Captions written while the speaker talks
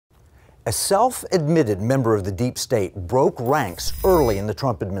A self-admitted member of the deep state broke ranks early in the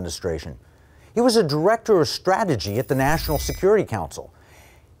Trump administration. He was a director of strategy at the National Security Council.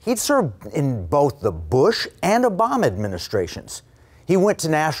 He'd served in both the Bush and Obama administrations. He went to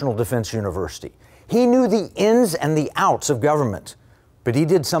National Defense University. He knew the ins and the outs of government, but he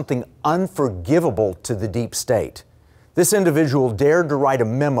did something unforgivable to the deep state. This individual dared to write a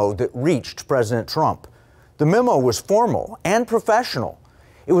memo that reached President Trump. The memo was formal and professional.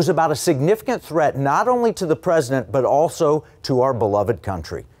 It was about a significant threat not only to the president, but also to our beloved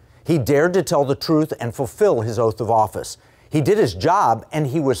country. He dared to tell the truth and fulfill his oath of office. He did his job, and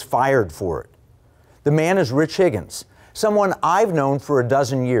he was fired for it. The man is Rich Higgins, someone I've known for a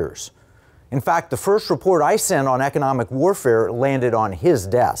dozen years. In fact, the first report I sent on economic warfare landed on his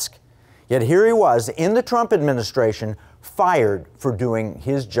desk. Yet here he was in the Trump administration, fired for doing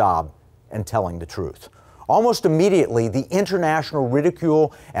his job and telling the truth. Almost immediately, the international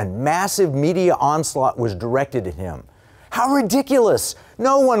ridicule and massive media onslaught was directed at him. How ridiculous!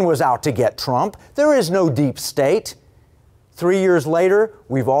 No one was out to get Trump. There is no deep state. 3 years later,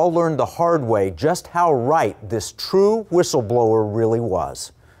 we've all learned the hard way just how right this true whistleblower really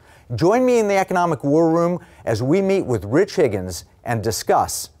was. Join me in the Economic War Room as we meet with Rich Higgins and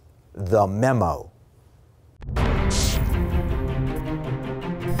discuss the memo.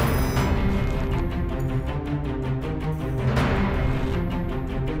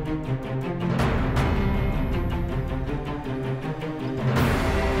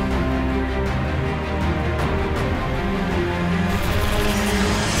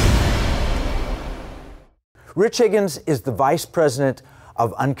 Rich Higgins is the Vice President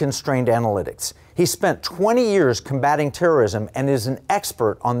of Unconstrained Analytics. He spent 20 years combating terrorism and is an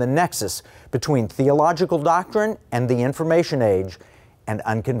expert on the nexus between theological doctrine and the information age and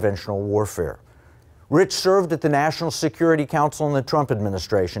unconventional warfare. Rich served at the National Security Council in the Trump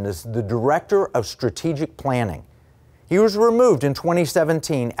administration as the Director of Strategic Planning. He was removed in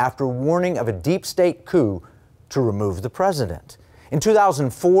 2017 after warning of a deep state coup to remove the president. In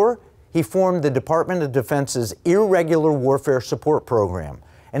 2004, he formed the Department of Defense's Irregular Warfare Support Program,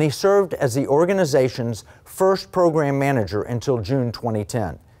 and he served as the organization's first program manager until June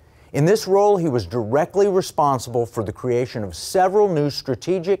 2010. In this role, he was directly responsible for the creation of several new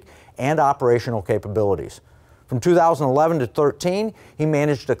strategic and operational capabilities. From 2011 to 13, he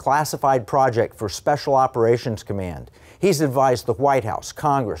managed a classified project for Special Operations Command. He's advised the White House,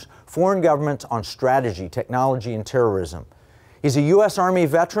 Congress, foreign governments on strategy, technology, and terrorism. He's a U.S. Army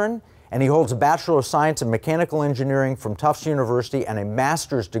veteran, and he holds a Bachelor of Science in Mechanical Engineering from Tufts University and a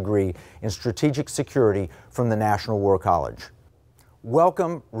master's degree in Strategic Security from the National War College.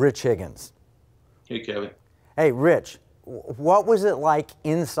 Welcome, Rich Higgins. Hey, Kevin. Hey, Rich, what was it like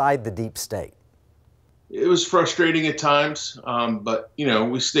inside the deep state? It was frustrating at times, but,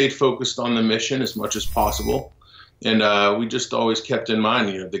 we stayed focused on the mission as much as possible. And we just always kept in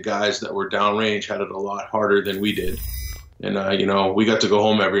mind, the guys that were downrange had it a lot harder than we did. And, we got to go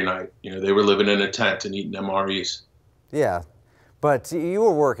home every night. They were living in a tent and eating MREs. Yeah, but you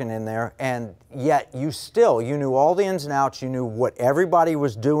were working in there, and yet you knew all the ins and outs. You knew what everybody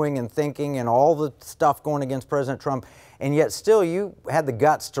was doing and thinking and all the stuff going against President Trump. And yet still you had the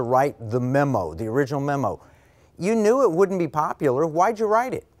guts to write the memo, the original memo. You knew it wouldn't be popular. Why'd you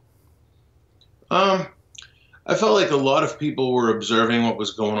write it? I felt like a lot of people were observing what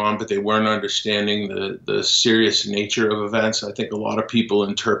was going on, but they weren't understanding the serious nature of events. I think a lot of people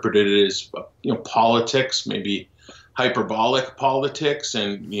interpreted it as, politics, maybe hyperbolic politics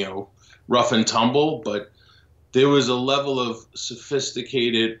and, rough and tumble. But there was a level of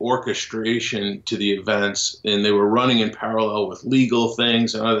sophisticated orchestration to the events, and they were running in parallel with legal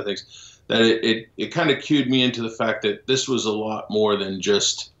things and other things, that it kind of cued me into the fact that this was a lot more than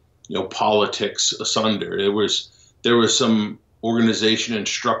just politics asunder. There was some organization and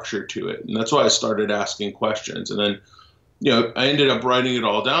structure to it. And that's why I started asking questions. And then, I ended up writing it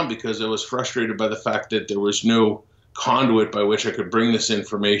all down because I was frustrated by the fact that there was no conduit by which I could bring this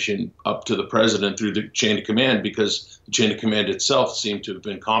information up to the president through the chain of command, because the chain of command itself seemed to have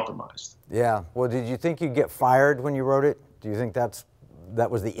been compromised. Yeah. Well, did you think you'd get fired when you wrote it? Do you think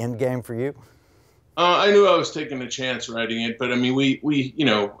that was the end game for you? I knew I was taking a chance writing it, but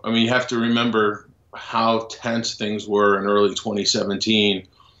you have to remember how tense things were in early 2017,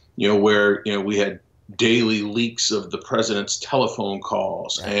 where, we had daily leaks of the president's telephone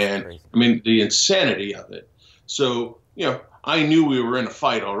calls. That's and crazy. The insanity of it. So, I knew we were in a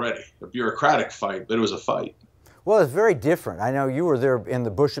fight already, a bureaucratic fight, but it was a fight. Well, it's very different. I know you were there in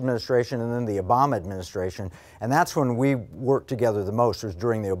the Bush administration and then the Obama administration, and that's when we worked together the most, was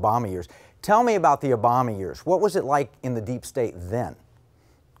during the Obama years. Tell me about the Obama years. What was it like in the deep state then?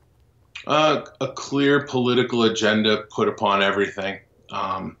 A clear political agenda put upon everything.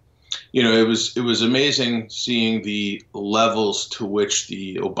 It was amazing seeing the levels to which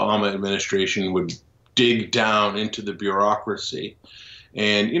the Obama administration would dig down into the bureaucracy.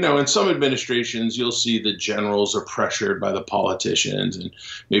 And, in some administrations, you'll see the generals are pressured by the politicians and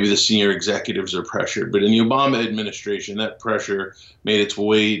maybe the senior executives are pressured. But in the Obama administration, that pressure made its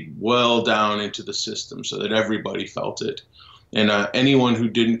way well down into the system so that everybody felt it. And anyone who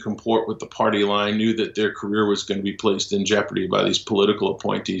didn't comport with the party line knew that their career was going to be placed in jeopardy by these political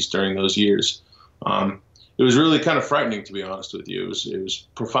appointees during those years. It was really kind of frightening, to be honest with you. It was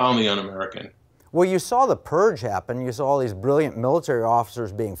profoundly un-American. Well, you saw the purge happen. You saw all these brilliant military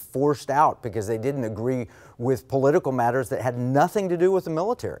officers being forced out because they didn't agree with political matters that had nothing to do with the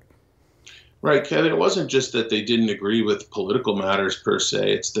military. Right, Kevin. It wasn't just that they didn't agree with political matters per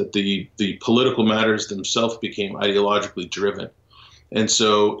se. It's that the political matters themselves became ideologically driven. And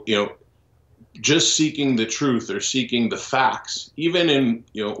so, just seeking the truth or seeking the facts, even in,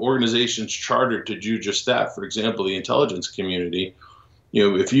 organizations chartered to do just that, for example, the intelligence community,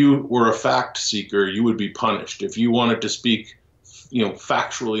 if you were a fact seeker, you would be punished. If you wanted to speak,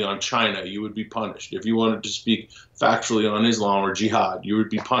 factually on China, you would be punished. If you wanted to speak factually on Islam or jihad, you would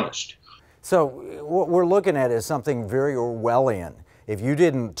be punished. So what we're looking at is something very Orwellian. If you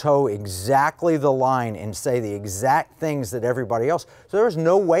didn't toe exactly the line and say the exact things that everybody else, so there's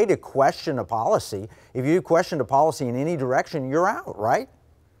no way to question a policy. If you questioned a policy in any direction, you're out, right?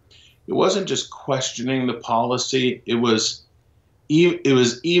 It wasn't just questioning the policy. It was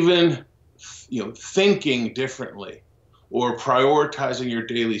even, thinking differently or prioritizing your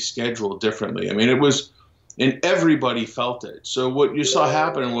daily schedule differently. I mean, and everybody felt it. So what you saw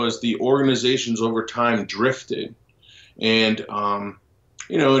happen was the organizations over time drifted. And, and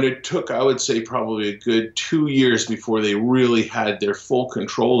it took, I would say, probably a good 2 years before they really had their full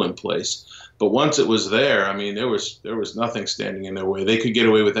control in place. But once it was there, I mean, there was nothing standing in their way. They could get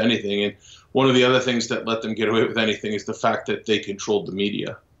away with anything. And one of the other things that let them get away with anything is the fact that they controlled the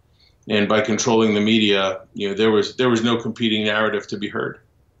media. And by controlling the media, there was no competing narrative to be heard.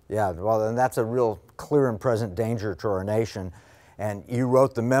 Yeah, well, and that's a real clear and present danger to our nation. And you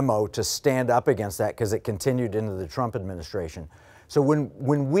wrote the memo to stand up against that because it continued into the Trump administration. So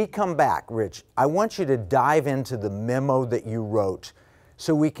when we come back, Rich, I want you to dive into the memo that you wrote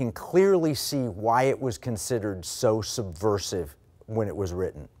so we can clearly see why it was considered so subversive when it was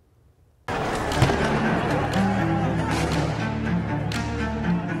written.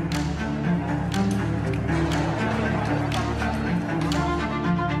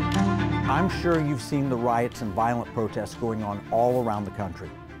 I'm sure you've seen the riots and violent protests going on all around the country,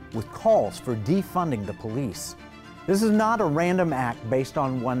 with calls for defunding the police. This is not a random act based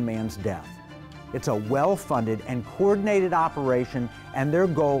on one man's death. It's a well-funded and coordinated operation, and their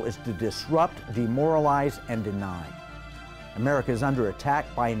goal is to disrupt, demoralize, and deny. America is under attack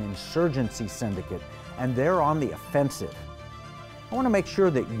by an insurgency syndicate, and they're on the offensive. I want to make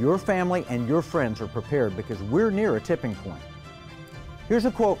sure that your family and your friends are prepared because we're near a tipping point. Here's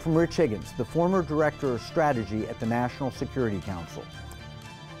a quote from Rich Higgins, the former Director of Strategy at the National Security Council.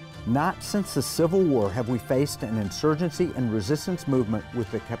 "Not since the Civil War have we faced an insurgency and resistance movement with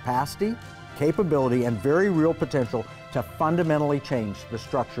the capacity, capability, and very real potential to fundamentally change the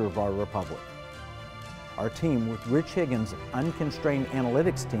structure of our republic." Our team, with Rich Higgins' unconstrained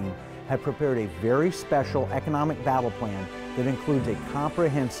analytics team, have prepared a very special economic battle plan that includes a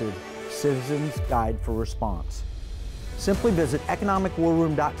comprehensive citizen's guide for response. Simply visit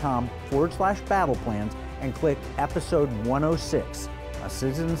economicwarroom.com/battle plans and click episode 106, a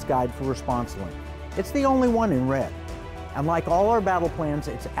Citizen's Guide for Response link. It's the only one in red. And like all our battle plans,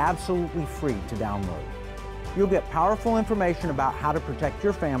 it's absolutely free to download. You'll get powerful information about how to protect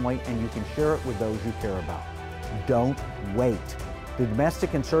your family, and you can share it with those you care about. Don't wait. The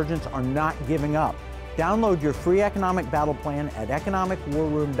domestic insurgents are not giving up. Download your free economic battle plan at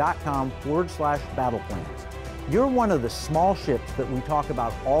economicwarroom.com/battle plans. You're one of the small ships that we talk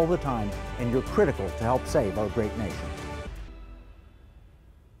about all the time, and you're critical to help save our great nation.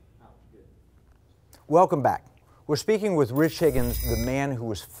 Welcome back. We're speaking with Rich Higgins, the man who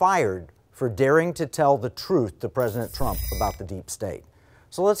was fired for daring to tell the truth to President Trump about the deep state.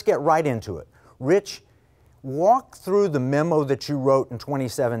 So let's get right into it. Rich, walk through the memo that you wrote in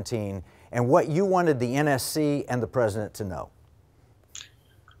 2017 and what you wanted the NSC and the president to know.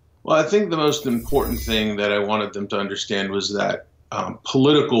 Well, I think the most important thing that I wanted them to understand was that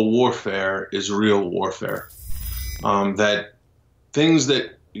political warfare is real warfare. That things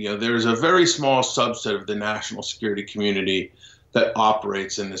that, there's a very small subset of the national security community that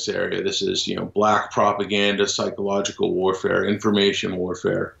operates in this area. This is, black propaganda, psychological warfare, information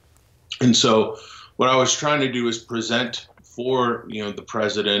warfare. And so what I was trying to do is present for, the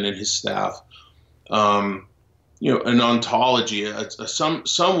president and his staff, an ontology,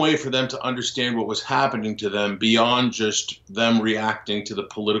 some way for them to understand what was happening to them beyond just them reacting to the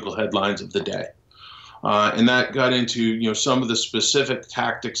political headlines of the day. And that got into, some of the specific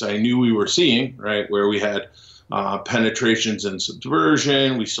tactics I knew we were seeing, right, where we had penetrations and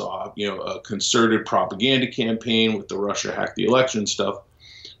subversion. We saw, a concerted propaganda campaign with the Russia hacked the election stuff.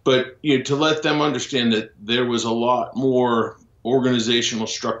 But to let them understand that there was a lot more organizational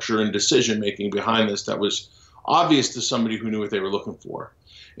structure and decision making behind this that was obvious to somebody who knew what they were looking for.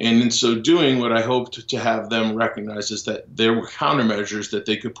 And in so doing, what I hoped to have them recognize is that there were countermeasures that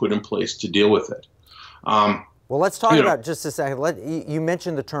they could put in place to deal with it. Well, let's talk about just a second. You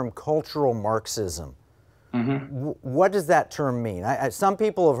mentioned the term cultural Marxism. Mm-hmm. What does that term mean? Some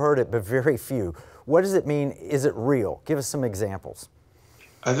people have heard it, but very few. What does it mean? Is it real? Give us some examples.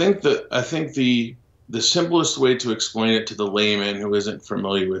 I think the simplest way to explain it to the layman who isn't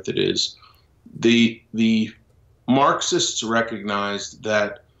familiar with it is the Marxists recognized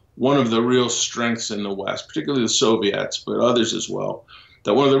that one of the real strengths in the West, particularly the Soviets, but others as well,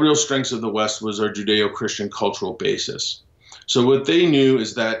 that one of the real strengths of the West was our Judeo-Christian cultural basis. So what they knew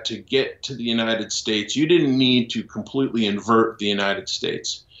is that to get to the United States, you didn't need to completely invert the United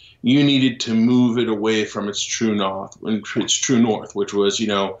States. You needed to move it away from its true north, which was,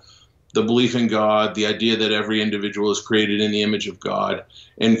 the belief in God, the idea that every individual is created in the image of God.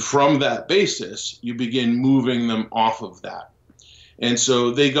 And from that basis, you begin moving them off of that. And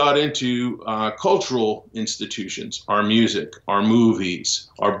so they got into cultural institutions, our music, our movies,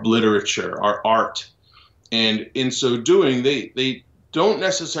 our literature, our art. And in so doing, they don't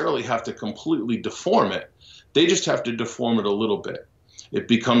necessarily have to completely deform it. They just have to deform it a little bit. It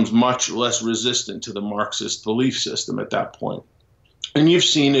becomes much less resistant to the Marxist belief system at that point. And you've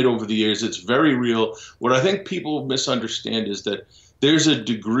seen it over the years. It's very real. What I think people misunderstand is that there's a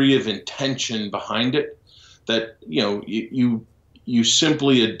degree of intention behind it that, you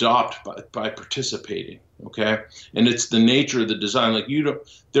simply adopt by participating, okay? And it's the nature of the design.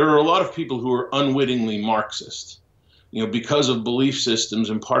 There are a lot of people who are unwittingly Marxist, because of belief systems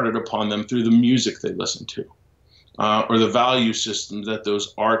imparted upon them through the music they listen to. Or the value systems that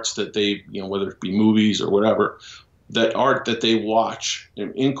those arts that they, whether it be movies or whatever, that art that they watch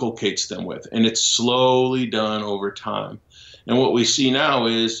inculcates them with. And it's slowly done over time. And what we see now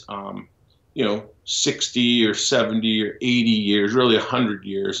is, 60 or 70 or 80 years, really 100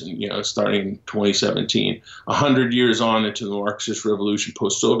 years, and, starting in 2017, 100 years on into the Marxist revolution,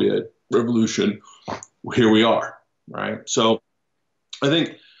 post-Soviet revolution, here we are, right? So I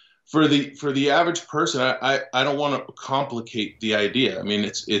think for the average person, I don't want to complicate the idea. I mean,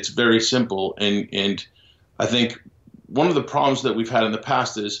 it's very simple, and I think one of the problems that we've had in the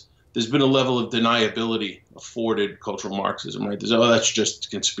past is there's been a level of deniability afforded cultural Marxism, right? That's just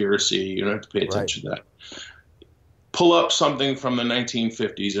conspiracy. You don't have to pay attention to that. Pull up something from the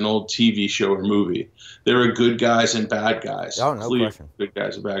 1950s, an old TV show or movie. There are good guys and bad guys. Oh, no question. Good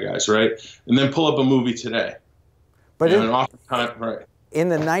guys and bad guys, right? And then pull up a movie today. But right. In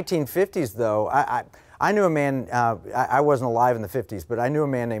the 1950s, though, I knew a man, I wasn't alive in the 50s, but I knew a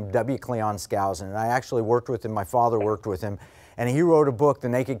man named W. Cleon Skousen, and I actually worked with him. My father worked with him, and he wrote a book, The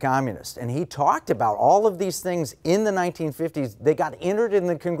Naked Communist, and he talked about all of these things in the 1950s. They got entered in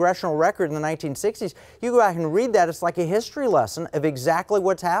the congressional record in the 1960s. You go back and read that, it's like a history lesson of exactly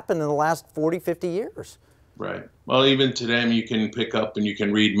what's happened in the last 40, 50 years. Right. Well, even today, you can pick up and you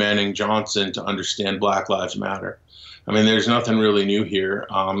can read Manning Johnson to understand Black Lives Matter. I mean, there's nothing really new here.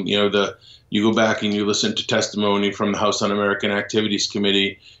 You go back and you listen to testimony from the House Un-American Activities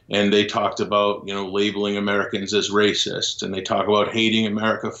Committee, and they talked about, labeling Americans as racist, and they talk about hating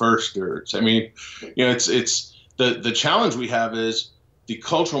America firsters. I mean, it's the challenge we have is the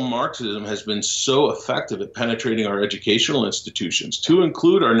cultural Marxism has been so effective at penetrating our educational institutions, to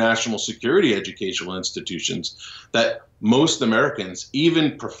include our national security educational institutions, that most Americans,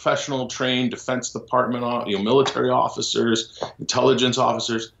 even professional trained Defense Department, military officers, intelligence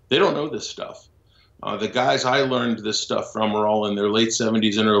officers, they don't know this stuff. The guys I learned this stuff from are all in their late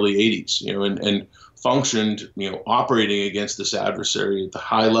 70s and early 80s, and functioned, operating against this adversary at the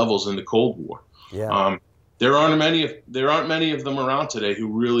high levels in the Cold War. Yeah. There aren't many of them around today who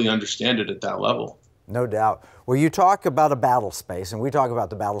really understand it at that level. No doubt. Well, you talk about a battle space, and we talk about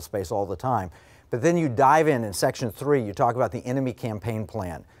the battle space all the time, but then you dive in Section 3, you talk about the enemy campaign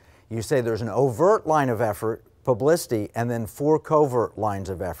plan. You say there's an overt line of effort, publicity, and then 4 covert lines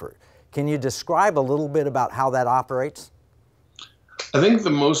of effort. Can you describe a little bit about how that operates? I think the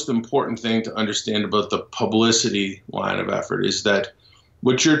most important thing to understand about the publicity line of effort is that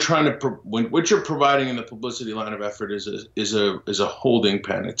What you're trying to what you're providing in the publicity line of effort is a holding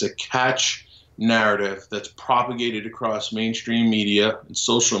pen. It's a catch narrative that's propagated across mainstream media and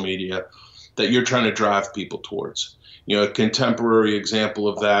social media that you're trying to drive people towards. You know, a contemporary example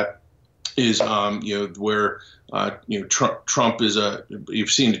of that is where Trump is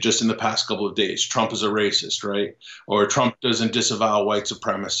you've seen it just in the past couple of days. Trump is a racist, right? Or Trump doesn't disavow white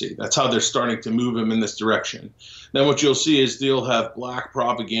supremacy. That's how they're starting to move him in this direction. Then what you'll see is they'll have black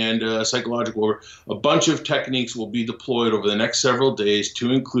propaganda, psychological war. A bunch of techniques will be deployed over the next several days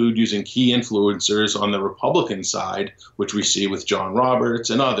to include using key influencers on the Republican side, which we see with John Roberts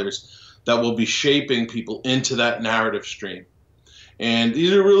and others, that will be shaping people into that narrative stream. And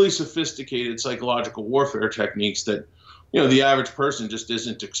these are really sophisticated psychological warfare techniques that, the average person just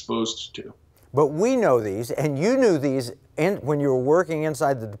isn't exposed to. But we know these, and you knew these when you were working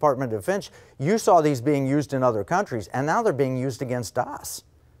inside the Department of Defense. You saw these being used in other countries, and now they're being used against us.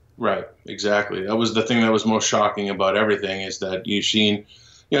 Right, exactly. That was the thing that was most shocking about everything, is that you've seen,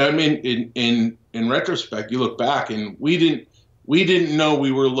 in retrospect, you look back, and we didn't know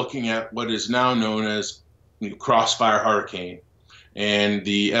we were looking at what is now known as Crossfire Hurricane and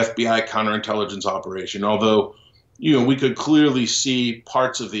the FBI counterintelligence operation. Although, we could clearly see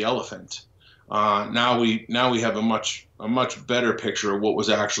parts of the elephant. Now we have a much better picture of what was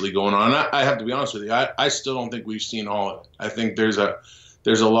actually going on. I have to be honest with you. I still don't think we've seen all of it. I think there's a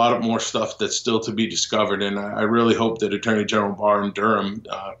lot of more stuff that's still to be discovered, and I really hope that Attorney General Barr and Durham,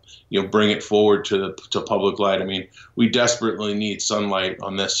 bring it forward to public light. I mean, we desperately need sunlight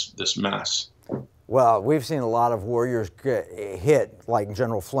on this mess. Well, we've seen a lot of warriors get hit, like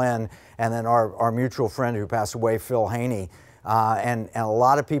General Flynn, and then our mutual friend who passed away, Phil Haney, and a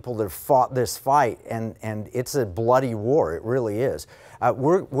lot of people that have fought this fight, and it's a bloody war. It really is.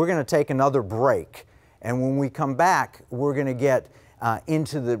 We're going to take another break, and when we come back, we're going to get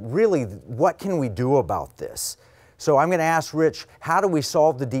into what can we do about this? So I'm going to ask Rich, how do we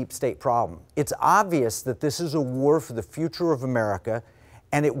solve the deep state problem? It's obvious that this is a war for the future of America,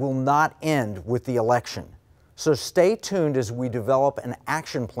 and it will not end with the election. So stay tuned as we develop an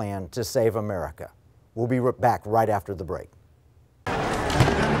action plan to save America. We'll be back right after the break.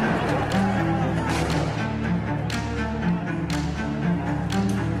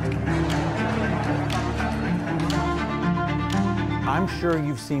 I'm sure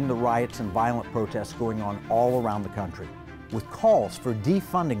you've seen the riots and violent protests going on all around the country, with calls for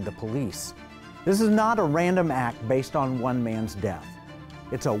defunding the police. This is not a random act based on one man's death.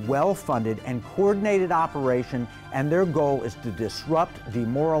 It's a well-funded and coordinated operation, and their goal is to disrupt,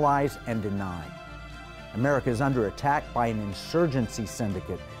 demoralize, and deny. America is under attack by an insurgency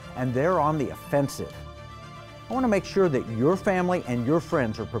syndicate, and they're on the offensive. I want to make sure that your family and your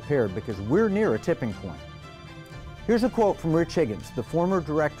friends are prepared, because we're near a tipping point. Here's a quote from Rich Higgins, the former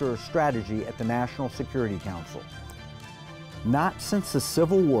Director of Strategy at the National Security Council. "Not since the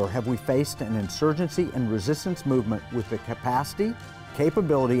Civil War have we faced an insurgency and resistance movement with the capacity,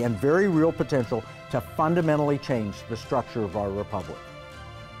 capability, and very real potential to fundamentally change the structure of our republic."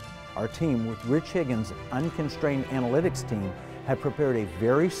 Our team, with Rich Higgins' unconstrained analytics team, have prepared a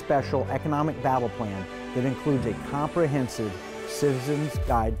very special economic battle plan that includes a comprehensive citizen's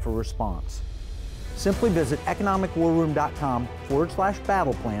guide for response. Simply visit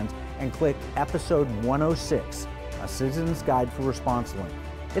economicwarroom.com/battle plans and click episode 106, a citizen's guide for response link.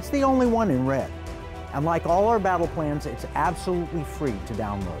 It's the only one in red. And like all our battle plans, it's absolutely free to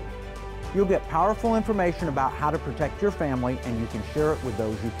download. You'll get powerful information about how to protect your family, and you can share it with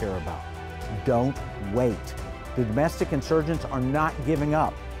those you care about. Don't wait. The domestic insurgents are not giving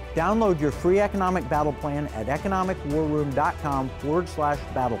up. Download your free economic battle plan at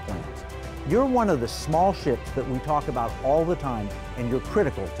economicwarroom.com/battle plans. You're one of the small ships that we talk about all the time, and you're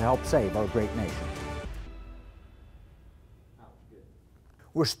critical to help save our great nation.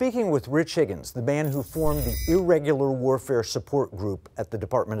 We're speaking with Rich Higgins, the man who formed the Irregular Warfare Support Group at the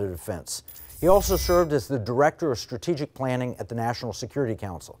Department of Defense. He also served as the Director of Strategic Planning at the National Security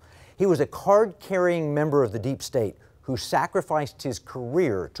Council. He was a card-carrying member of the deep state who sacrificed his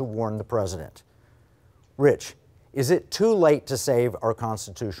career to warn the president. Rich, is it too late to save our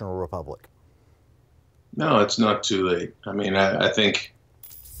constitutional republic? No, it's not too late. I mean, I think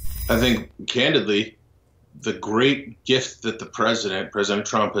candidly, the great gift that President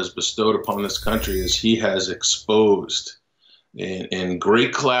Trump, has bestowed upon this country is he has exposed in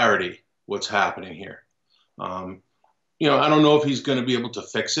great clarity what's happening here. I don't know if he's going to be able to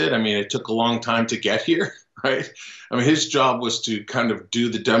fix it. I mean, it took a long time to get here, right? I mean, his job was to kind of do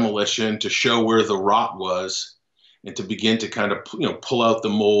the demolition, to show where the rot was, and to begin to kind of, pull out the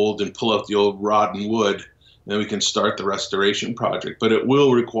mold and pull out the old rotten wood then we can start the restoration project. But it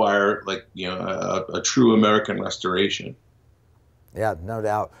will require, like, a true American restoration. Yeah, no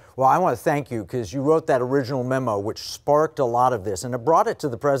doubt. Well, I want to thank you because you wrote that original memo, which sparked a lot of this, and it brought it to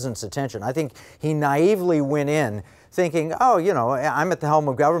the president's attention. I think he naively went in thinking, oh, I'm at the helm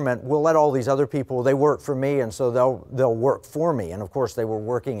of government. We'll let all these other people, they work for me, and so they'll work for me. And of course, they were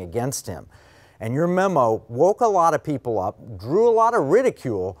working against him. And your memo woke a lot of people up, drew a lot of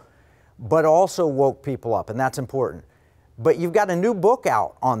ridicule, but also woke people up, and that's important. But you've got a new book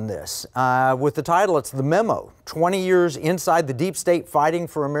out on this with the title, it's The Memo, 20 Years Inside the Deep State Fighting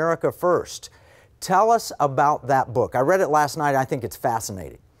for America First. Tell us about that book. I read it last night. I think it's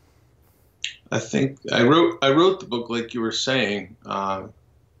fascinating. I think I wrote the book like you were saying. The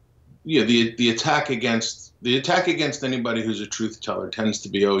attack against anybody who's a truth teller tends to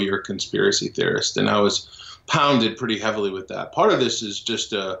be, oh, you're a conspiracy theorist, and I was pounded pretty heavily with that. Part of this is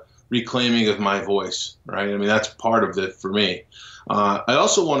just a reclaiming of my voice, right? I mean, that's part of it for me. I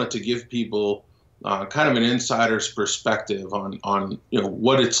also wanted to give people kind of an insider's perspective on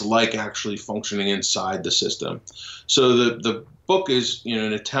what it's like actually functioning inside the system. So the book is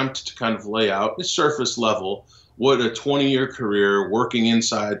an attempt to kind of lay out at surface level what a 20-year career working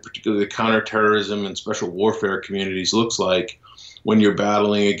inside particularly the counterterrorism and special warfare communities looks like when you're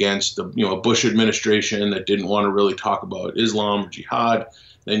battling against a Bush administration that didn't want to really talk about Islam or jihad.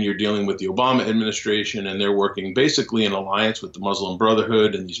 Then you're dealing with the Obama administration, and they're working basically in alliance with the Muslim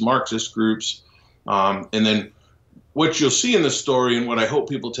Brotherhood and these Marxist groups. And then what you'll see in the story, and what I hope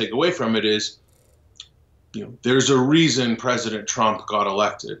people take away from it, is there's a reason President Trump got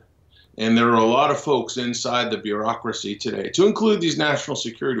elected. And there are a lot of folks inside the bureaucracy today, to include these national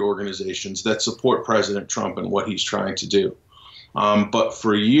security organizations, that support President Trump and what he's trying to do. But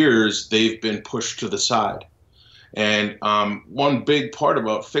for years, they've been pushed to the side. And one big part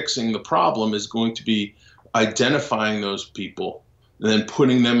about fixing the problem is going to be identifying those people and then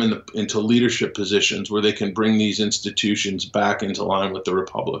putting them into leadership positions where they can bring these institutions back into line with the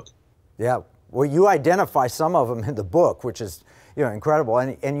republic. Yeah, well, you identify some of them in the book, which is incredible.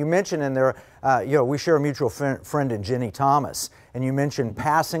 And you mentioned in there, we share a mutual friend in Ginny Thomas, and you mentioned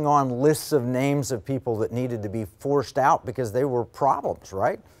passing on lists of names of people that needed to be forced out because they were problems,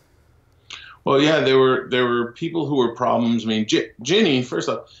 right? Well, yeah, there were people who were problems. I mean, Ginny, first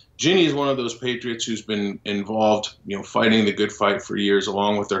off, Ginny is one of those patriots who's been involved, fighting the good fight for years,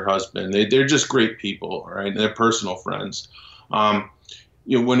 along with her husband. They're just great people, right? They're personal friends.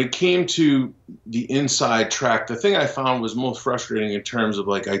 When it came to the inside track, the thing I found was most frustrating in terms of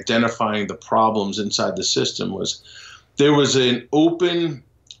like identifying the problems inside the system was there was an open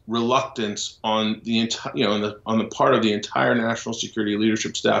reluctance on the on the part of the entire national security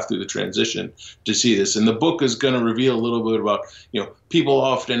leadership staff through the transition to see this. And the book is going to reveal a little bit about, people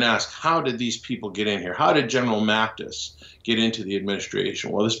often ask, how did these people get in here? How did General Mattis get into the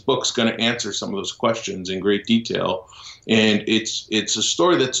administration? Well, this book's going to answer some of those questions in great detail. And it's a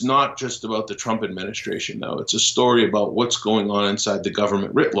story that's not just about the Trump administration, though. It's a story about what's going on inside the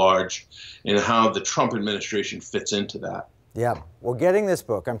government writ large and how the Trump administration fits into that. Yeah, well, getting this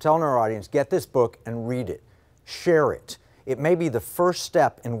book, I'm telling our audience, get this book and read it. Share it. It may be the first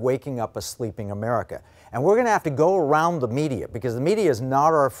step in waking up a sleeping America. And we're going to have to go around the media because the media is not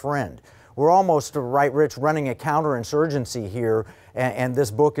our friend. We're almost, right, Rich, running a counterinsurgency here, and this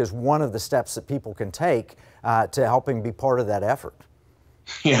book is one of the steps that people can take to helping be part of that effort.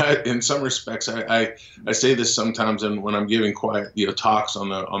 Yeah, in some respects, I say this sometimes, and when I'm giving quiet talks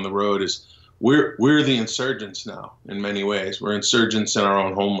on the road, is we're the insurgents now in many ways. We're insurgents in our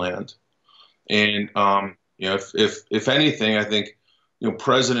own homeland, and if anything, I think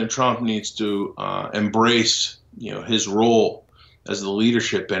President Trump needs to embrace his role as the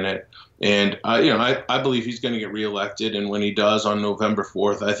leadership in it. And I believe he's going to get reelected, and when he does on November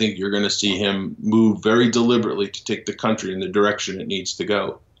 4th, I think you're going to see him move very deliberately to take the country in the direction it needs to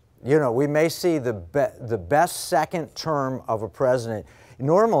go. We may see the best second term of a president.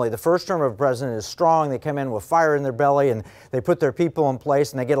 Normally, the first term of a president is strong. They come in with fire in their belly, and they put their people in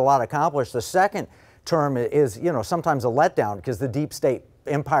place, and they get a lot accomplished. The second term is, sometimes a letdown because the deep state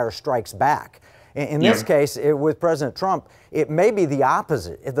empire strikes back. In this case, with President Trump, it may be the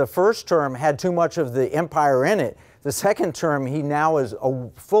opposite. If the first term had too much of the empire in it, the second term, he now is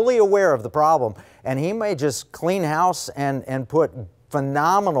fully aware of the problem, and he may just clean house and put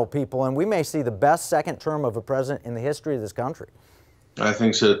phenomenal people, and we may see the best second term of a president in the history of this country. I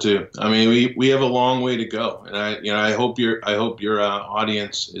think so too. I mean, we have a long way to go, and I hope your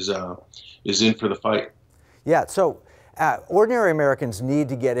audience is in for the fight. Yeah. So ordinary Americans need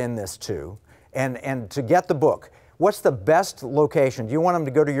to get in this too, and to get the book. What's the best location? Do you want them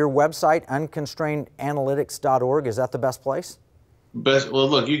to go to your website, unconstrainedanalytics.org? Is that the best place? Well,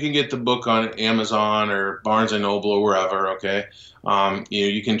 look, you can get the book on Amazon or Barnes & Noble or wherever, okay?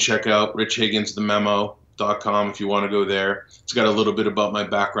 You can check out Rich Higgins, the memo.com if you want to go there. It's got a little bit about my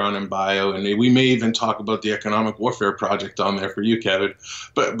background and bio, and we may even talk about the Economic Warfare Project on there for you, Kevin.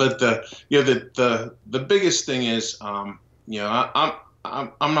 But the biggest thing is, I'm not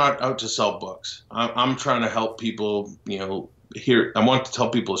out to sell books. I'm trying to help people, I want to tell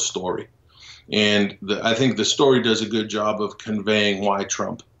people a story. And I think the story does a good job of conveying why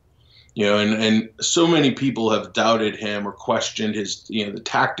Trump, and so many people have doubted him or questioned his, the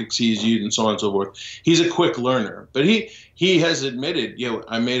tactics he's used and so on and so forth. He's a quick learner, but he has admitted,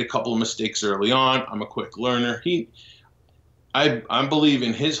 I made a couple of mistakes early on. I'm a quick learner. I believe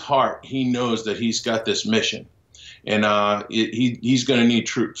in his heart, he knows that he's got this mission, and he's going to need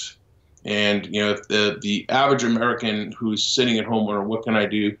troops. And, if the average American who's sitting at home wondering, what can I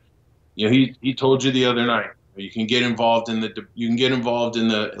do? He told you the other night, you can get involved in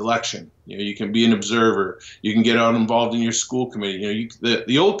the election. You can be an observer. You can get out involved in your school committee.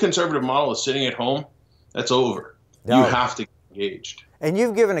 The old conservative model of sitting at home, that's over. No. You have to get engaged. And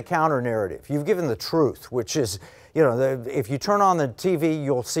you've given a counter narrative. You've given the truth, which is, if you turn on the TV,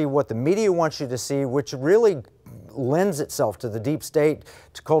 you'll see what the media wants you to see, which really lends itself to the deep state,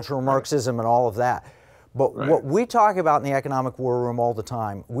 to cultural Marxism and all of that. But what we talk about in the Economic War Room all the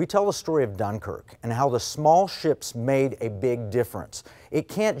time, we tell the story of Dunkirk and how the small ships made a big difference. It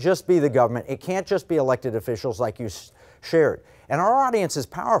can't just be the government. It can't just be elected officials like you shared. And our audience is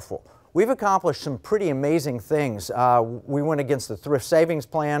powerful. We've accomplished some pretty amazing things. We went against the Thrift Savings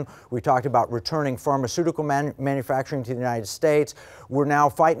Plan. We talked about returning pharmaceutical manufacturing to the United States. We're now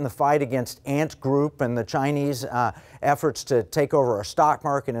fighting the fight against Ant Group and the Chinese efforts to take over our stock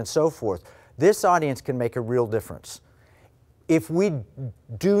market and so forth. This audience can make a real difference. If we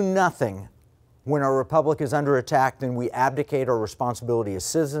do nothing when our republic is under attack, then we abdicate our responsibility as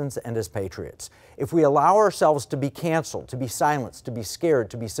citizens and as patriots. If we allow ourselves to be canceled, to be silenced, to be scared,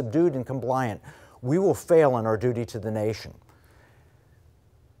 to be subdued and compliant, we will fail in our duty to the nation.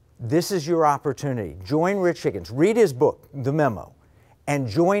 This is your opportunity. Join Rich Higgins, read his book, The Memo, and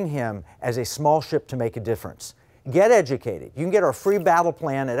join him as a small ship to make a difference. Get educated. You can get our free battle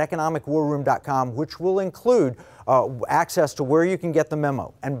plan at economicwarroom.com, which will include access to where you can get the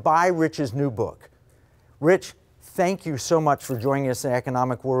memo, and buy Rich's new book. Rich, thank you so much for joining us in the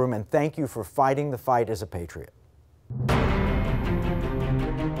Economic War Room, and thank you for fighting the fight as a patriot.